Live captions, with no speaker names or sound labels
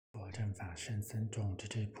正法圣僧众直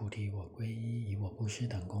至菩提我归依，以我布施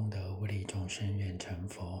等功德，无力众生愿成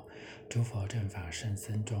佛。诸佛正法圣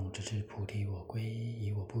僧众直至菩提我归依，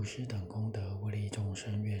以我布施等功德，无力众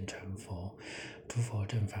生愿成佛。诸佛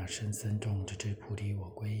正法圣僧众直至菩提我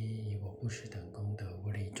归依，以我布施等功德，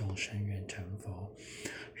无力众生愿成佛。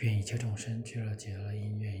愿一切众生俱乐极乐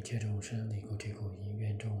因，愿一切众生离苦即苦因，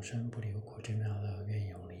愿众生不离苦之妙乐，愿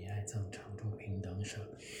永离爱憎常住平等舍。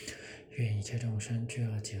愿一切众生俱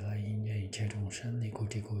乐极乐因，愿一切众生离苦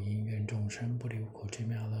即苦因，愿众生不离苦之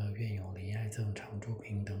妙乐，愿永离爱憎常住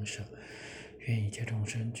平等舍。愿一切众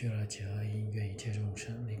生俱乐极乐因，愿一切众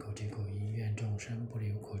生离苦即苦因，愿众生不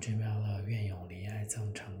离苦之妙乐，愿永离爱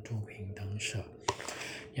憎常住平等舍。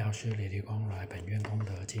药师琉璃光如来本愿功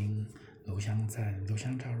德经。炉香赞，炉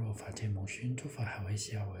香照入法界蒙熏，诸佛海会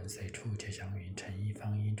悉要闻，随处皆祥云，诚意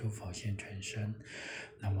方因，诸佛现全身。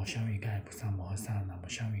南无香云盖菩萨摩诃萨，南无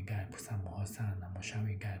香云盖菩萨摩诃萨，南无香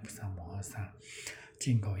云盖菩萨摩诃萨。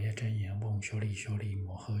净口业真言嗡修利修利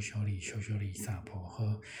摩诃修利修修利萨婆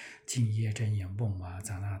诃。净业真言嗡哇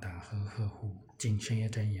杂那达呵呵护。净身业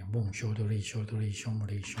真言嗡修多利修多利修摩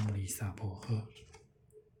利修摩利萨婆诃。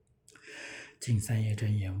净三业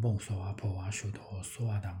真言嗡娑哇婆哇殊陀娑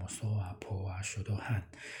哇达摩娑哇婆哇殊陀汉。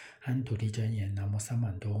安土地真言南无三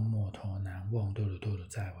满多摩陀南嗡多鲁多鲁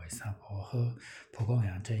在为萨婆诃。婆供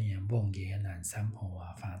养真言嗡耶南三婆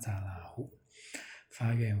哇发扎那呼。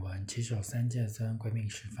发愿文：起手三界尊，归命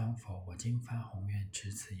十方佛。我今发宏愿，持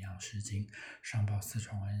此药师经，上报四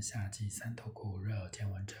重恩，下济三途苦。若有见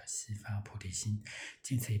闻者，悉发菩提心。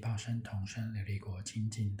尽此一报身，同生琉璃国，亲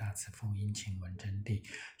近大慈父，殷勤闻真谛。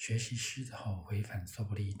学习狮子后，回返娑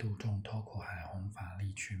婆利，度众脱苦海，弘法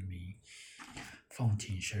利群迷。奉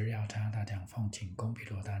请十日要叉大将，奉请公毗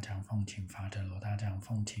罗大将，奉请法者罗大将，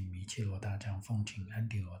奉请弥契罗大将，奉请安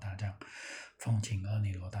底罗大将，奉请阿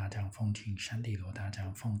尼罗大将，奉请山地罗大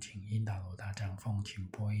将，奉请因达罗大将，奉请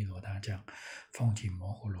波伊罗大将，奉请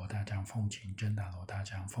摩呼罗大将，奉请真达罗大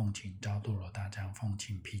将，奉请昭度罗大将，奉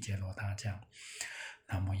请毗揭罗大将。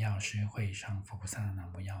南无药师会上佛菩萨，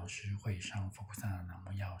南无药师会上佛菩萨，南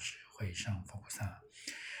无药师会上佛菩萨。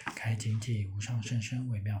开经记无上甚深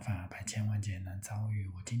微妙法，百千万劫难遭遇。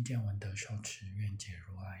我今见闻得受持，愿解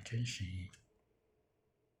如来真实义。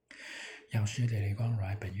药师琉璃光如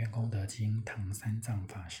来本愿功德经，唐三藏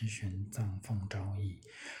法师玄奘奉诏译。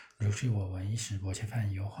如是我闻，一时薄伽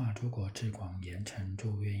梵游化诸国，至广严城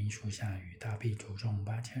住月因树下，与大毗诸众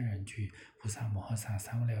8000人俱，菩萨摩诃萨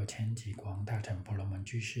36000及广大乘婆罗门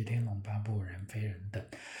居士天龙八部人非人等，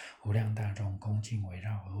无量大众恭敬围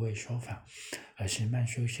绕而为说法。尔时曼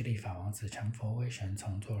殊室利法王子成佛威神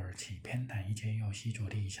从座而起，偏袒一肩右膝着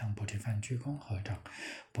地，向薄伽梵鞠躬合掌，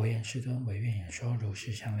薄言世尊为愿演说如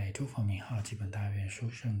是相类诸佛名号，基本大愿殊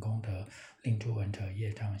胜功德，令诸闻者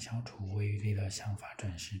业障消除，为于利乐相法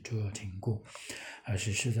转世诸有情故。尔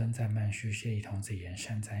时世尊在曼殊室利童子言：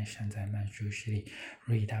善哉善哉曼殊室利，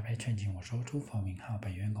如以大悲劝请我说诸佛名号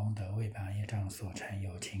本愿功德，为拔业障所缠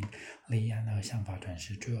有情，利益安乐相法转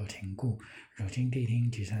世诸有情故。如今谛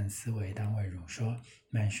听极善思维，当为汝说。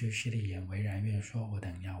曼殊室利言：唯然愿说，我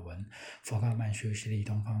等要闻。佛告曼殊室利：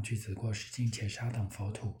东方巨子过世境且沙等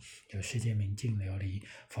佛土，有世界名净琉璃，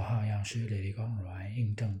佛号药师琉璃光如来，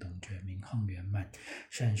应正等觉，名横圆满，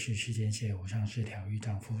善事世间谢无上士调御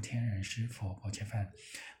丈夫天人师佛薄伽梵。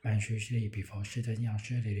曼殊室利彼佛世尊药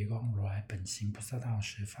师琉璃光如来本行菩萨道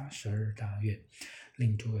时，发12大愿，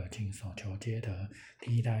令诸有情所求皆得。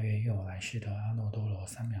第一大愿：愿我来世得阿耨多罗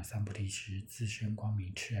三藐三菩提时，自身光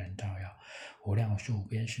明炽然照耀无量数无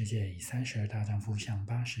边世界，以32大丈夫相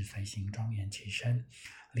80随行庄严其身，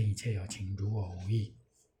令一切有情如我无异。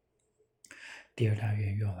第二大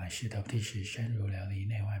愿：愿我来世得菩提时，身如琉璃，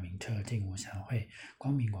内外明彻，净无瑕秽，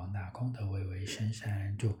光明广大，功德巍巍，深山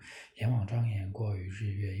安住，阎王庄严，过于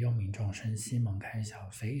日月，幽冥众生悉蒙开晓，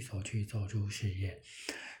随意所去，作诸事业。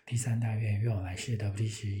第三大愿：愿我来世得菩提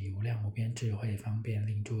时，以无量无边智慧方便，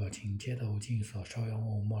令诸有情皆得无尽所受用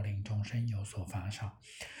物，莫令众生有所乏少。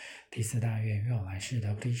第四大愿：愿我来世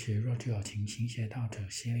得菩提时，若诸有情行邪道者，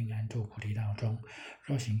悉令安住菩提道中；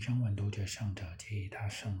若行声闻独觉圣者，皆以大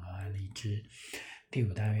圣而安立之。第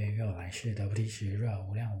五大愿：愿我来世得菩提时，若有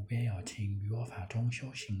无量无边有情于我法中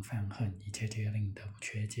修行犯恨，一切皆令得不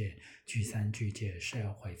缺戒，具三具戒，设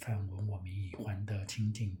有毁犯闻我名已，还得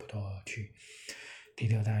清净不堕恶趣。第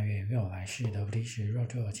六大愿：愿我来世得菩提时，若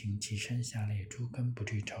诸有情其身下列诸根不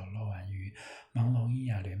具丑陋顽愚，盲聋喑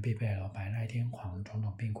哑连臂背篓白赖天黄，种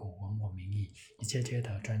种病苦闻我名已，一切皆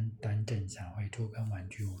得端正祥慧，诸根顽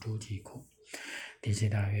具无诸疾苦。第七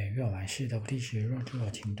大愿：愿我来世得菩提时，若诸有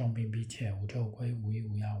情重病逼切，无咒归，无依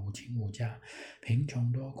无药，无亲无家，贫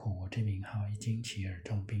穷多苦，我之名号一经其耳，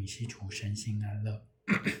重病悉除，身心安乐。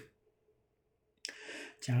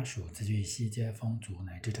家属自具悉皆丰足，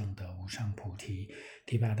乃至正得无上菩提。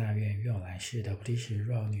第八大愿，愿我来世得菩提时，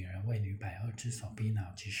若有女人为女百恶之所逼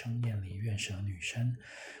恼，及生厌离，愿舍女身。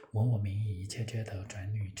闻我名已，一切皆得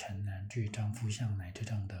转女成男，具丈夫相，乃至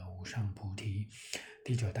正得无上菩提。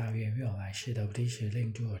第九大愿，愿我来世得菩提时，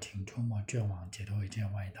令诸有情出没眷往，解脱一切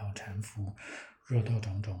外道缠缚。若堕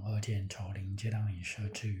种种恶见愁灵，皆当以摄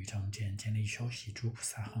置于正见，建立修习诸菩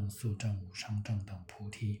萨行，速证无上正等菩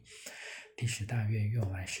提。第十大愿，愿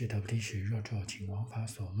我来世得菩提时，若诸有情枉法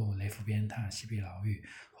所录，雷覆鞭挞，西壁牢狱，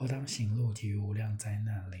或当行路，及于无量灾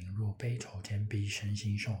难，临入悲愁坚逼，身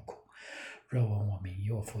心受苦。若闻我名，以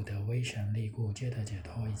我福德威神力故，皆得解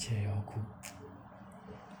脱一切忧苦。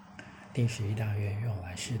第11大愿，愿我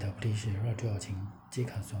来世得菩提时，若诸有情饥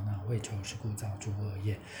渴所恼，为求是故造诸恶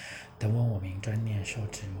业，等闻我名，专念受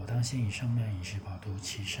持，我当先以圣妙饮食饱足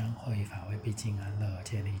其身，或以法味毕竟安乐而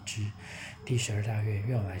建立之。第12大愿，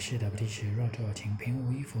愿我来世得菩提时，若诸有情贫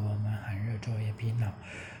无衣服，而闷寒热昼夜逼恼，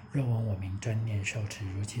若闻我名，专念受持，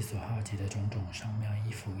如其所好及的种种圣妙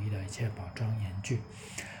衣服，衣的一切宝庄严具，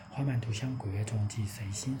花满涂香，古乐众伎，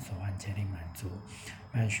随心所愿，皆令满足。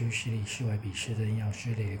曼殊室利，是为彼世尊药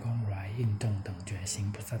师琉璃光如来应正等觉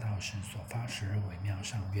行菩萨道时所发12微妙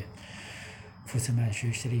上愿。复次曼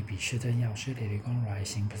殊室利，彼世尊药师琉璃光如来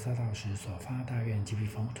行菩萨道时所发大愿，即彼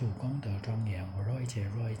佛土功德庄严，我若一劫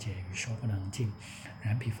余寿不能尽。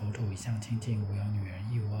然彼佛土一向清净，无有女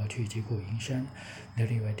人，亦无恶趣，即故因身琉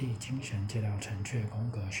璃为地，精神皆了城阙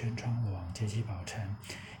宫阁轩窗罗网，皆其宝城，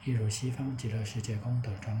亦如西方极乐世界功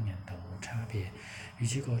德庄严等无差别。于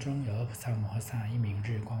其国中有2菩萨摩诃萨，一名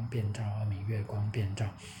日光遍照，二名月光遍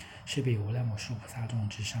照，是彼无量无数菩萨众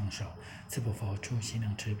之上首。此普佛处，悉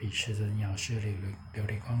能持彼世尊药师琉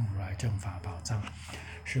璃光如来正法宝藏。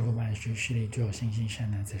是故曼殊室利，诸有信心善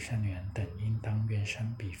男子善女人等，应当愿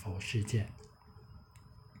生彼佛世界。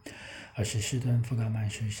尔时世尊复告曼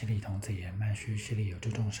殊室利童子言：曼殊室利，有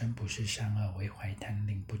诸众生不是善恶，为怀贪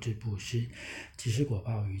吝，不知布施，即是果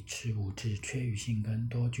报愚痴无智，缺于信根，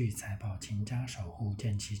多具财宝，勤加守护，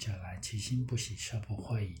见其者来，其心不喜，摄不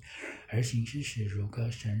会矣。而行施时，如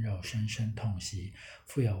割生肉，深深痛惜。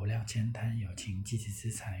复有无量慳贪有情，积其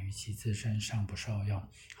资财于其自身尚不受用，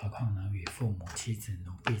何况能与父母妻子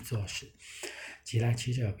奴婢作使。即来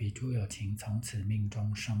其者，彼诸有情从此命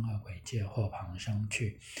中生恶鬼界，或旁生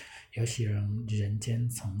去。有喜人间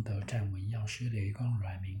曾得暂闻药师琉璃光如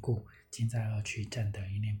来名故，今在恶趣暂得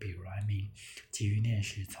一念彼如来名，即于念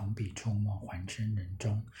时从彼出没，还生人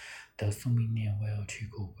中，得宿命念，为恶趣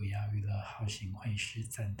故，不要娱乐好行会施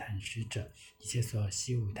赞叹施者，一切所有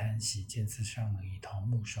希无贪喜，见此上能以头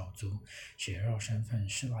目手足血肉身份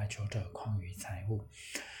世来求者，况于财物。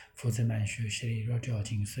复次曼殊室利，若诸有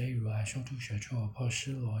情虽如来说诸学处而破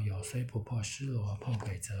尸罗，有虽不破尸罗而破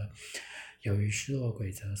鬼则，有于尸罗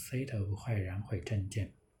鬼则，虽得不坏，然毁正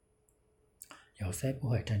见。有虽不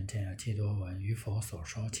毁正见而戒多闻，于佛所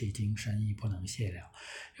说契经深意不能泄了。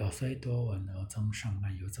有虽多闻而增上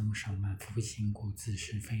慢，由增上慢，夫心故自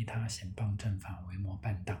是非他，嫌谤正法，为魔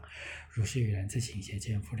伴当。如是与人自请邪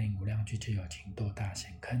见，复令无量具之有情堕大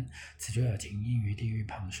险坑。此诸有情因于地狱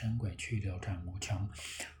旁生鬼趣，流转无穷。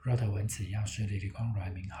若得闻此药师琉璃光如来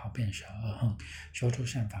名号，便舍恶横，修诸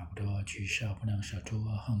善法不多恶趣，舍不能舍诸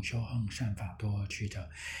恶横，修横善法多恶趣者，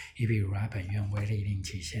以彼如来本愿威力，令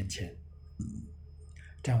其现前。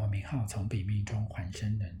暂闻名号，从彼命中还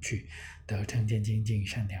生人去，得正见精进，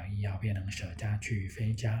善调医药，便能舍家去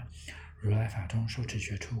非家。如来法中受持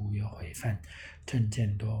学处，无有毁犯，正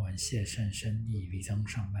见多闻，谢甚深意，力增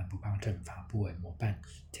上慢，不谤正法，不为魔伴，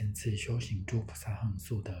见次修行诸菩萨行，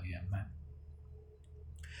速得圆满。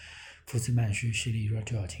复次曼殊室利，若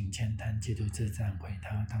诸有情慳贪，嫉妒自赞，毁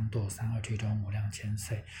他，当堕三恶趣中无量千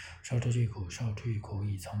岁，受这具苦，受具苦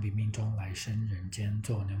已，从彼命中来生人间，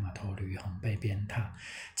作牛马头驴，横被鞭挞，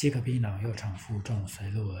饥渴逼恼，又常负重，随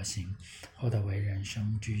路而行。后得为人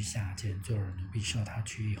生居下贱，作人奴婢，受他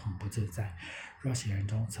驱役，横不自在。若其人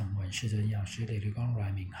中曾闻世尊药师琉璃光如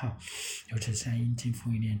来名号，有持善因，尽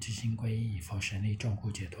复一念之心皈依，以佛神力众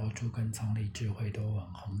苦解脱，诸根聪力智慧多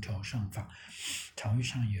闻，恒求圣法，常欲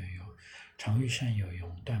善有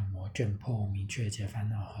永断魔倦破，明确解烦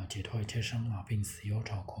恼和解脱一切生老病死忧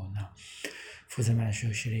愁苦恼。复次曼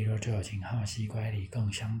殊室利，若诸有情好习乖离，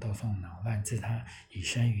更相斗讼恼乱，自他以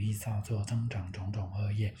身语意造作，增长种种恶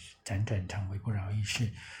业，辗转常为不饶益事，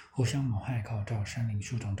互相谋害，告召山林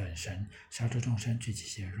树种等神，杀诸众生，取其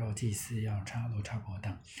血肉，祭祀药叉罗叉婆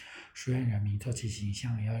等，书愿人民作其形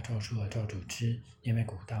象，以恶咒术而咒主之，夜灭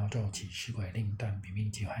古道咒起，使鬼令断，彼命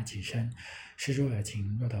即坏其身。是诸有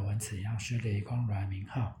情若得闻此药师琉璃光如来名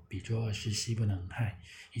号，彼诸恶事悉不能害，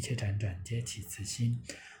一切辗转皆起慈心，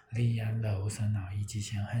利安乐无损恼意，极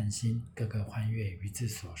贤恨心，个个欢悦于自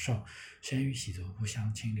所受，生于喜足，不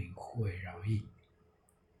相侵凌，互为饶益。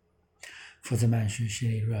夫子曼须势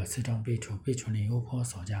利热，次众必除，必除你巫婆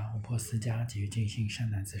所家、巫婆私家及于尽性善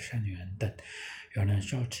男子、善女人等。有人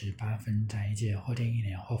受持8分斋戒，或定1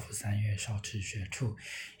年，或服3月，受持学处，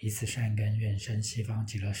以此善根，愿生西方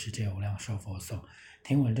极乐世界无量寿佛所。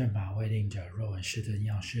听闻正法未定者，若闻世尊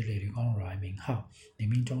药师琉璃光如来名号，临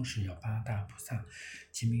命终时有8大菩萨，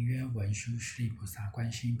其名曰文殊师利菩萨、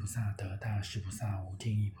观世音菩萨、得大士菩萨、无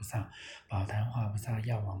尽意菩萨、宝昙华菩萨、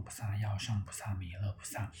药王菩萨、药上菩萨、弥勒菩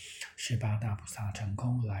萨，是8大菩萨成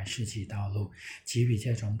空来世其道路，及彼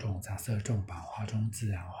界种种杂色众宝花中自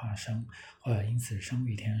然化生，或者因此生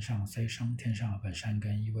于天上，虽生天上本善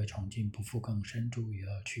根，亦未崇敬，不复更生诸于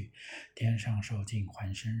恶趣，天上受尽，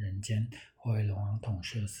还生人间，或为龙王统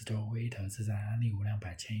摄，四周威德自在，安利无量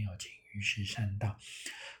百千有情，于是善道。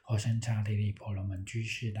或生刹利利婆罗门居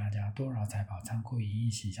士，大家多饶财宝仓库，一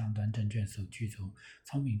应形象端正，眷属具足，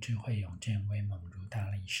聪明智慧勇健，威猛如大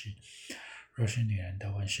力士。若是女人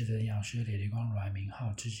得闻世尊药师琉璃光如来名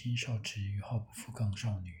号，知心受持，于后不复更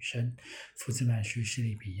受女身。夫子曼须势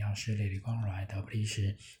利比药师琉璃光如来得不离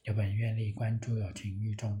时，有本愿力观诸有情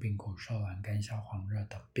欲重病苦、受寒干消黄热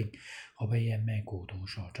等病，或被焰魅蛊毒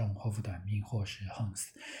所中，或复短命，或是横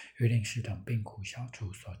死，欲令是等病苦消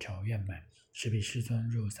除，所求愿满。是彼世尊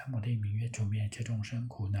入三摩地，名曰除灭一切众生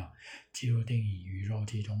苦恼，即入定已，于肉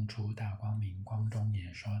髻中出大光明，光中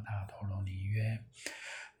演说大陀罗尼曰：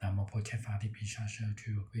南无婆伽伐帝毗沙舍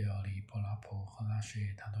俱卢毕俄离波罗婆诃拉舍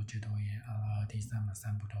耶达多揭多耶阿拉阿帝萨玛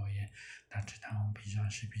三不多耶大智大王毗沙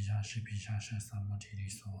舍毗沙舍毗沙舍萨摩揭利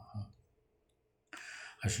娑诃。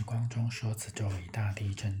而是光中说此咒语，大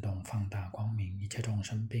地震动，放大光明，一切众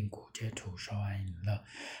生病苦皆除，受安隐乐。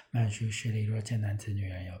曼须势利，若见男子女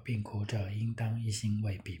人有病苦者，应当一心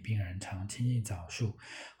为彼病人常亲近枣树，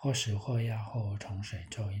或食或药或冲水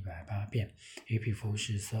咒108遍，于彼服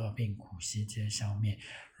食，所有病苦悉皆消灭。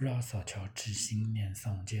若所求至心念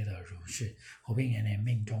诵，皆得如是。无病延年，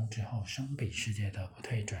命终之后，生彼世界得不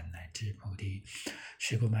退转，乃至菩提。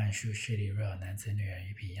是故曼须势利，若有男子女人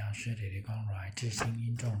于彼药师琉璃光如来至心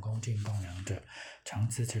殷重恭敬供养者，常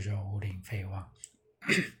持此咒无陵废忘。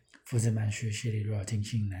夫子曼须势利，若尽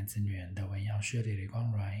信男子女人得闻药师琉璃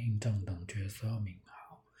光如来印证等觉所有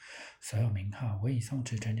名号，唯以诵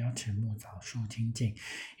持真教持木枣树精进，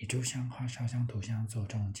以诸香花烧香涂香作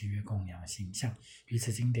众积月供养形象。于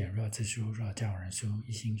此经典若自书，若教人书，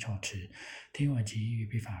一心受持，听闻其意于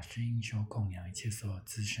彼法师应修供养，一切所有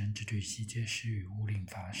自身之具，悉皆施于无令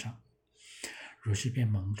法上。如是便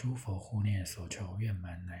蒙诸佛护念，所求愿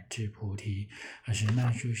满，乃至菩提。尔时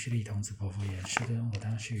曼须势利童子婆佛言：世尊，我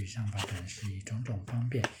当施于上法等事，以种种方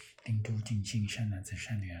便，令诸尽信善男子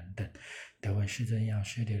善女人等得闻世尊药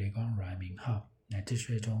师琉璃光如来名号，乃至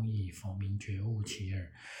睡中亦以佛名觉悟其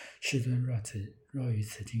耳。世尊若于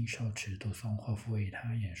此经受持读诵，或复为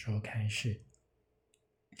他演说开示，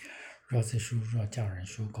若自书，若教人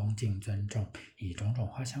书，恭敬尊重，以种种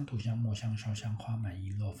花香涂香末香烧香花满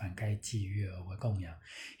璎珞梵盖祭月而为供养，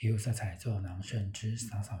以五色彩作囊盛之，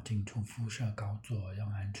洒扫净处，敷设高座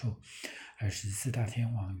用安处。尔时四大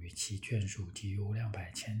天王与其眷属及无量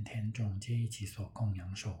百千天众，皆以其所供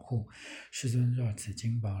养守护。世尊若此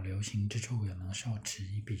经宝流行之处有能受持，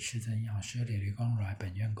以彼世尊药师琉璃光如来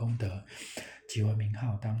本愿功德，即闻名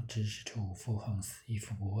号，当知是处无复横死，亦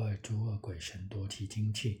复不恶诸恶鬼神夺其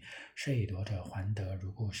精气，是以夺者还得，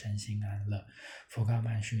如故身心安乐。佛告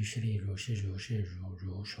曼须势利：如是如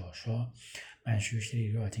所说。曼须势利，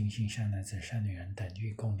若尽信善男子善女人等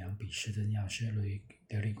欲供养彼世尊药师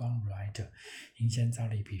琉璃光如来者，应先造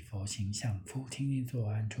立彼佛形象，夫听经作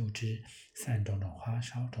安处之，散种种花，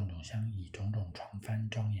烧种种香，以种种床幡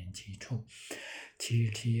庄严其处。7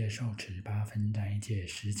日7夜受持8分斋戒，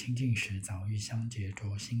时清净时，早浴香洁，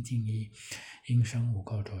着心净衣，应生无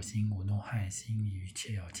垢着心，无怒害心，以一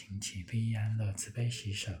切有情起利安乐慈悲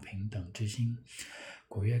喜舍平等之心。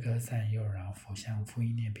古月歌赞右饶佛像，复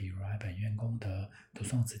应念彼如来本愿功德，读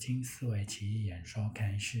诵此经，思维其意，演说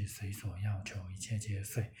开示，随所要求，一切皆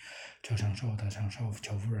遂。求长寿得长寿，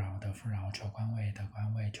求富饶得富饶，求官位得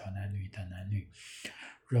官位，求男女得男女。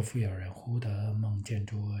若复有人忽得噩梦，见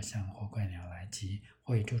诸恶相，或怪鸟来击，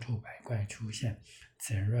或以诸处百怪出现，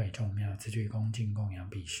此人若以众妙自具恭敬供养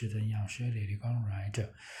彼世尊药师琉璃光如来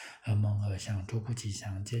者，噩梦恶相诸不吉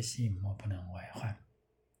祥，皆悉隐没，不能为患。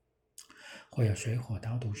或有水火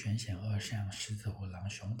刀毒玄险恶相，狮子虎狼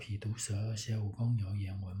熊皮毒蛇恶蝎蜈蚣牛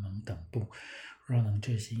阎文蒙等部，若能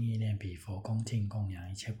至心意念彼佛，恭敬供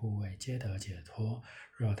养，一切部位皆得解脱。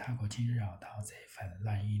若他国侵扰盗贼反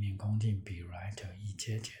乱，意念恭敬彼如来者，亦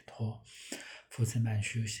皆解脱。复次曼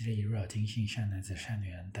殊悉利若精信善男子善女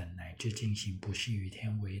人等，乃至进行不适于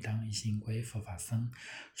天，唯当一心归佛法僧。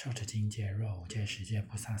受持境界若5戒10戒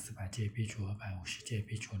菩萨400戒，必除250戒，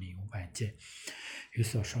必除你500戒。于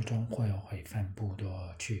所受中或有毁犯不多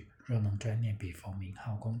而去。若能专念彼佛名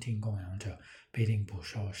号，恭敬供养者，必定不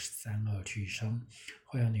受3恶趣生。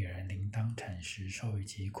或有女人铃铛产时，受于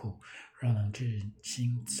疾苦。若能至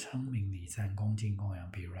心称名礼赞恭敬供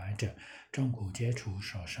养彼如来者，众苦皆除，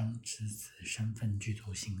所生之子身份具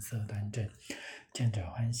足，形色端正，见者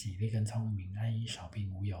欢喜，利根聪明，安衣少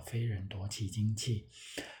病，无有非人夺其精气。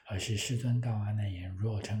尔时世尊告阿难言：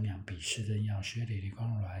若称扬彼世尊药师琉璃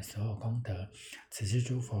光如来所有功德，此次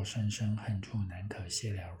诸佛甚深恨处，难可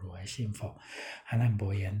谢了，如来信否？阿难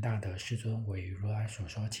伯言：大德世尊，我于如来所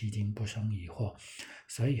说迄今不生疑惑。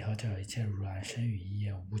所以何者？一切如来身语意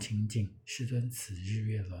业无不清净。世尊，此日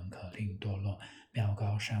月轮可令堕落，妙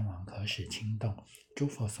高山王可使轻动，诸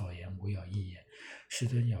佛所言无有异也。世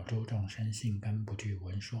尊，有诸众生信根不具，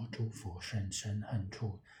闻说诸佛甚深恨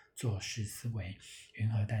处，作是思维：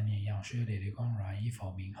云何但念药师琉璃光如来依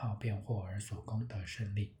佛名号，便获而所功德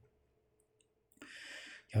胜利？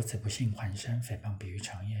由此不信还生诽谤彼于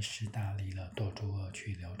长夜施大利乐，堕诸恶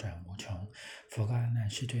趣，流转无穷。佛告阿难：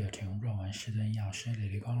是诸有情，若闻世尊药师琉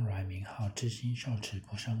璃光如来名号，至心受持，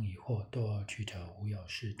不生疑惑，堕恶趣者无有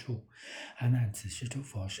是处。阿难，此是诸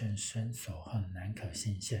佛甚深所恨，难可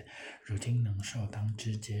信谢。如今能受当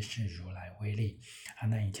知，皆是如来威力。阿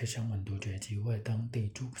难，一切声闻独觉及未登地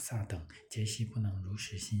诸菩萨等，皆悉不能如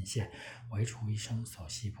实信谢，唯除一生所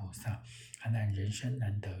系菩萨。阿难，人生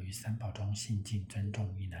难得，于三宝中信敬尊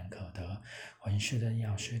重亦难可得。闻世尊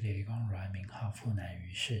药师琉璃光如来名号，复难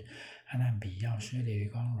于世。阿难，彼药师琉璃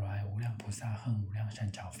光如来无量菩萨恨，无量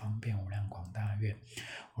善巧方便，无量广大愿。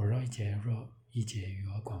我若一劫于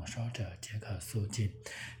我广说者，皆可速尽。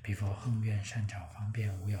彼佛恨愿善巧方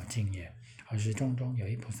便，无有尽也。尔时众中有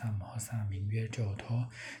一菩萨摩诃萨，名曰救脱，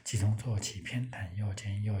即从坐起，偏袒右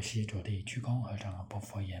肩，右膝着地，鞠躬合掌而不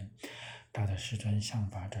佛言：大德世尊，向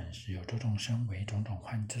法转时，有诸众生为种种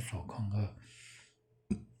患之所困厄，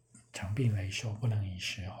常病羸瘦，不能饮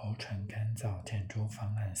食，喉唇干燥，见诸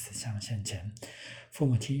方案死相现前，父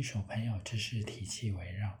母亲属朋友之事提气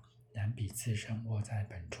围绕。然彼自身卧在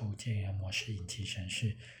本处，借言魔师引其神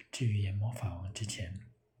识，至于阎魔法王之前。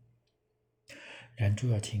然诸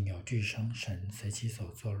有情有具生神，随其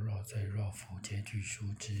所作，若醉若服，皆具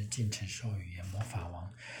书之，尽持授予阎魔法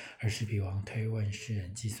王。尔时彼王推问世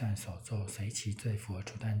人计算所作，随其罪福而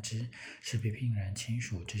处断之。是彼病人亲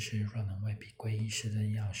属之事，若能为彼皈依世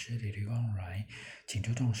尊药师琉璃光如来，请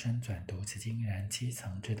诸众生转读此经，然7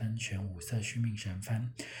层之灯悬5色须命神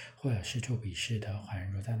幡，或有是处彼世得还，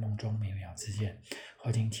如在梦中明了自见。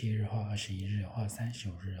或经7日，或21日，或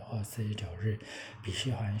35日，或49日，彼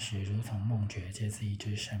世还时，如从梦觉，皆自意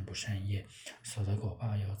知善不善业，所得果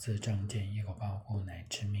报由自正见，业果报故，乃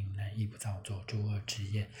知命，乃亦不造作诸恶之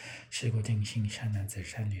业。是故尽信善男子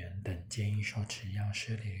善女人等，皆应受持药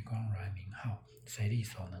师琉璃光如来名号，随力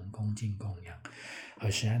所能恭敬供养。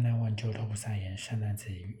尔时阿难问救脱菩萨言：善男子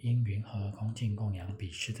因云何恭敬供养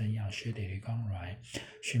彼世尊药师琉璃光如来？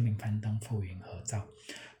须命幡灯复云何造？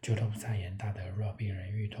救脱菩萨言：大德，若病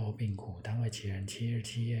人欲脱病苦，当为其人7日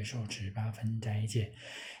7夜受持8分斋戒，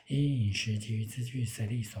因饮食及于资具随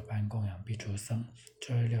力所办供养必诸僧。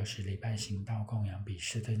周日60礼拜行道供养彼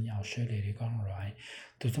世尊药师琉璃光如来，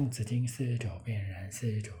读诵此经49遍，燃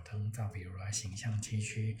49灯，照彼如来形象7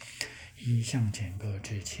须，一向前各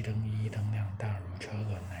置7灯，一灯亮大如车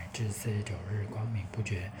轮，乃至49日光明不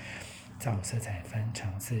绝。造色彩幡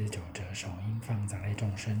长49折，手应放杂类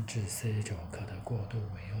众生，至49可得过度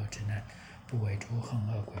为恶之难，不为诸恨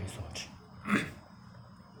恶鬼所持。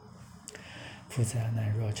复次阿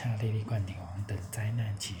难，若刹利利灌顶王等灾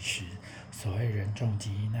难起时，所谓人众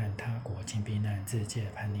疾疫难、他国禁闭难、自界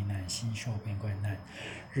叛逆难、心受变怪难、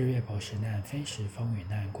日月薄食难、非时风雨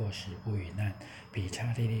难、过时不雨难，彼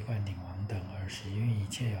刹利利灌顶王等，尔时因一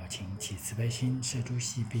切有情起慈悲心，摄诸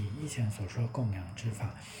细臂，依前所说供养之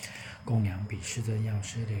法，供养彼世尊药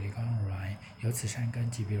师琉璃光如来，由此善根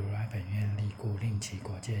及彼如来本愿力故，令其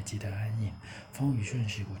果界即得安隐，风雨顺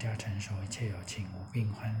时，骨架成熟，一切有情无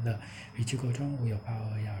病欢乐，于其国中无有报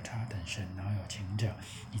恶药叉等神恼有情者，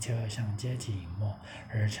一切恶相皆即隐没，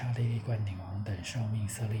而刹利利灌顶王等寿命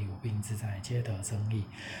色力无病自在，皆得增益。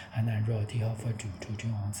阿难，若帝后佛主诸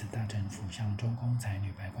君王子大臣府相中宫才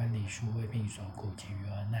女百官礼数为病所苦及于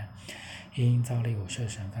恶难，因遭力五摄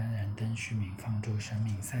神幡燃灯须弥放诸生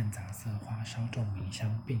命散杂茶色花烧众冥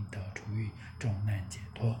香，并得除狱众难解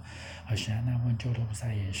脱。尔时阿难问鸠陀菩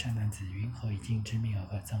萨言：善男子，云何以尽之命而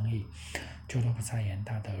可增益？鸠陀菩萨言：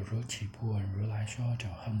大德，如岂不闻如来说者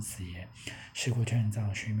恒死也？是故劝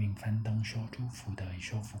造须命翻灯说诸福德，以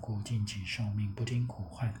说福故，尽其寿命，不经苦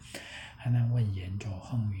患。阿难问言：者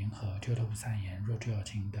恒云何？鸠陀菩萨言：若诸有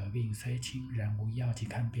情得病虽轻，然无药及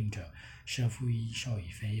看病者，设复医受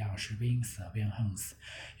以非药，使不因死而便横死。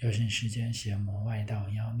有信世间邪魔外道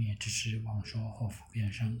妖孽之师妄说，或复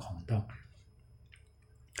变生恐动，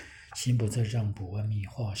心不自正，不问迷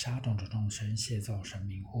惑，杀众主众生，谢奏神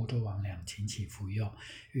明，呼诸魍魉，请起伏诱，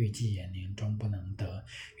欲计延年终不能得。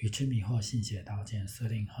与之迷惑信邪刀剑，色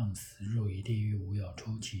令横死，入于地狱无有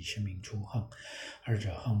出，其是名出横。二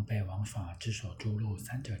者横被王法之所诛戮，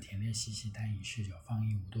三者田猎嬉戏单以嗜酒放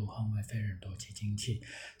逸无度，横为非人夺其精气。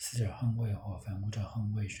四者横为火焚，五者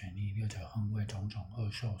横为水逆，六者横为种种恶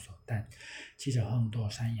兽所啖，七者横堕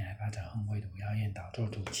山崖，八者横为毒药焰导咒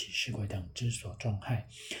诅起尸鬼等之所重害，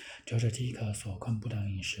九者饥渴所困，不得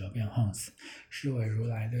饮食而便横死。是为如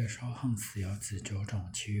来略说横死有此九种，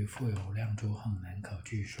其余复有无量诸横难可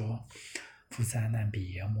具说。复次阿难，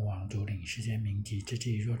彼阎魔王主领世间民籍之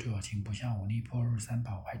际，若诸有情不孝忤逆，破入三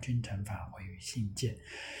宝，坏君臣法，毁于信戒，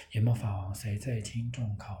阎魔法王随罪轻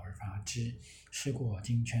重考而罚之。是故我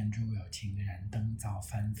今劝诸有情，燃灯造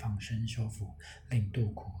幡，放生修福，令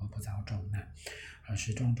度苦而不遭重难。尔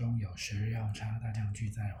时众中有12药叉大将俱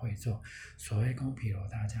在会座，所谓宫毗罗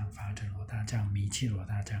大将、法者罗大将、弥契罗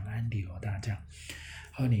大将、安底罗大将、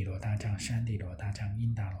阿尼罗大将、山地罗大将、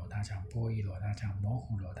因达罗大将、波伊罗大将、摩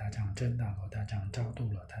虎罗大将、真大罗大将、昭度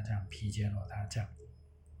罗大将、毗揭罗大将。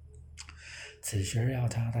此12药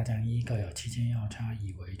叉大将一各有7千药叉，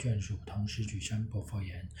以为眷属，同时举身薄佛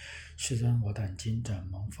言：世尊，我等今者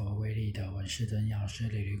蒙佛威力，得闻世尊药师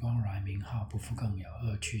琉璃光如来名号，不复更有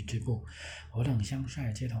恶趣之怖。我等相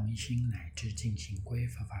率，皆同一心，乃至尽行归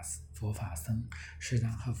佛法僧，适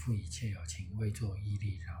当呵护一切有情，为作义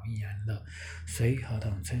利，饶益安乐。随于何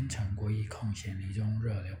等村城国邑，空闲离中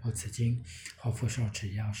热流布此经，后复受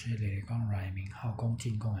持药师琉璃光如来名号，恭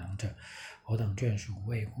敬供养者，我等眷属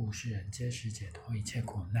为护世人，皆使解脱一切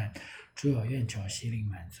苦难。诸有愿求悉令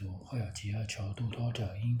满足，或有疾厄求度脱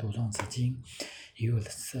者，应读诵此经，以我的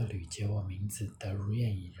色履解我名字，得如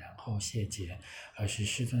愿矣。然后谢节。尔时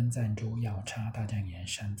世尊赞诸药叉大将言：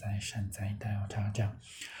善哉，善哉，大药叉将！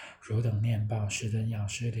汝等念报世尊药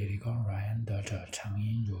师琉璃光如来恩德者，常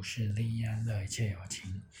因如是利益安乐一切有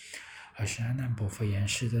情。尔时阿难薄佛言：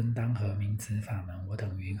世尊当何名此法门？我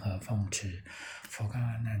等云何奉持？佛告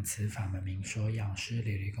阿难：此法门名说药师琉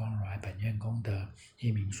璃光如来本愿功德，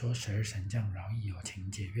一名说12神将饶益有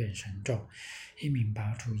情解愿神咒，一名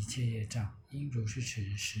拔除一切业障。因如是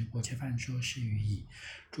持，时薄伽梵说是语已。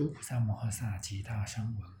诸菩萨摩诃萨及大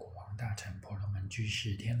声闻、国王大臣、婆罗门居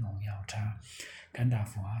士、天龙药叉、甘达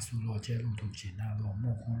佛、阿苏洛、揭露度、解那洛、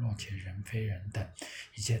莫呼洛伽人非人等，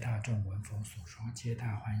一切大众闻佛所说，皆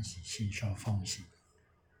大欢喜，信受奉行。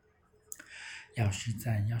药师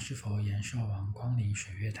赞：药师佛言，寿王光临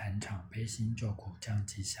水月坛场，悲心救苦，降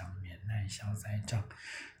吉祥，免难消灾障，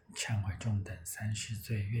忏悔众等3世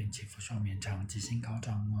罪，愿其福寿绵长，吉星高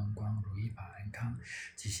照，穆恩光如意保安康，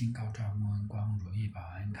吉星高照，穆恩光如意保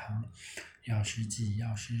安康。药师记：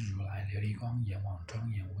药师如来琉璃光阎王庄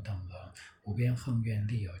严无等额，无边恒愿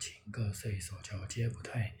利有情，各遂所求皆不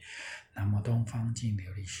退。南无东方净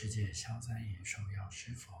琉璃世界消灾延寿药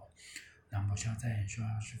师佛。南无消灾延寿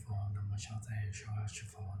药师佛，南无消灾延寿药师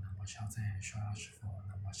佛，南无消灾延寿药师佛，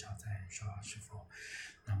南无消灾延寿药师佛，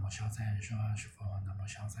南无消灾延寿药师佛，南无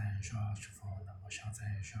消灾延寿药师佛，南无消灾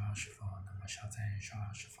延寿药师佛，南无消灾延寿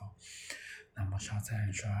药师佛，南无消灾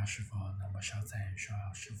延寿药师佛，南无消灾延寿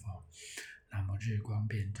药师佛。南无日光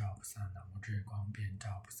遍照菩萨，南无日光遍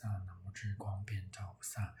照菩萨，南无日光遍照菩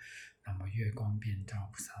萨，南无月光遍照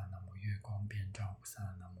菩萨，南无月光遍照菩萨，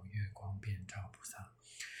南无月光遍照菩萨。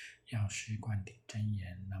药师灌顶真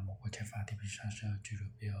言：南无薄伽伐提毗沙舍俱卢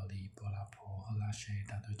毕欧利波拉婆诃拉舍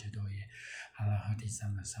达多揭多耶阿拉哈提萨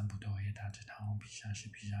那三不多耶达智他唵毗沙士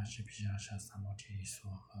毗沙士毗沙舍萨摩提利娑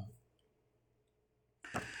诃。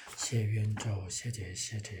谢冤咒：谢劫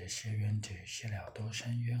谢劫谢冤劫，谢了多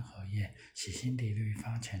生冤何业？喜心地律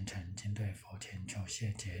发虔诚，今对佛前求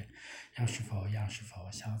谢劫。药师佛，药师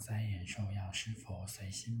佛，消灾延寿药师佛，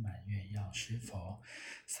随心满愿药师佛。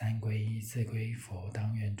三皈依，自皈依佛，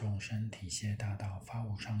当愿众生体谢大道，发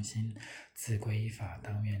无上心；自皈依法，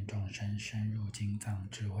当愿众生深入经藏，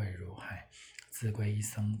智慧如海；自归一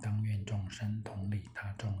僧，当愿众生同理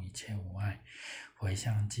大众，一切无碍。回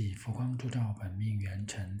向记：佛光烛照本命元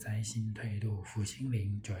辰，灾星退路福心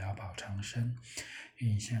灵，久要保长生，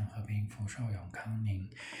愿现和平福寿永康宁，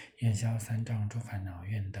愿消三障诸烦恼，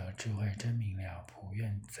愿得智慧真明了，普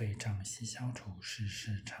愿罪障悉消除，世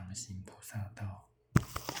世常行菩萨道。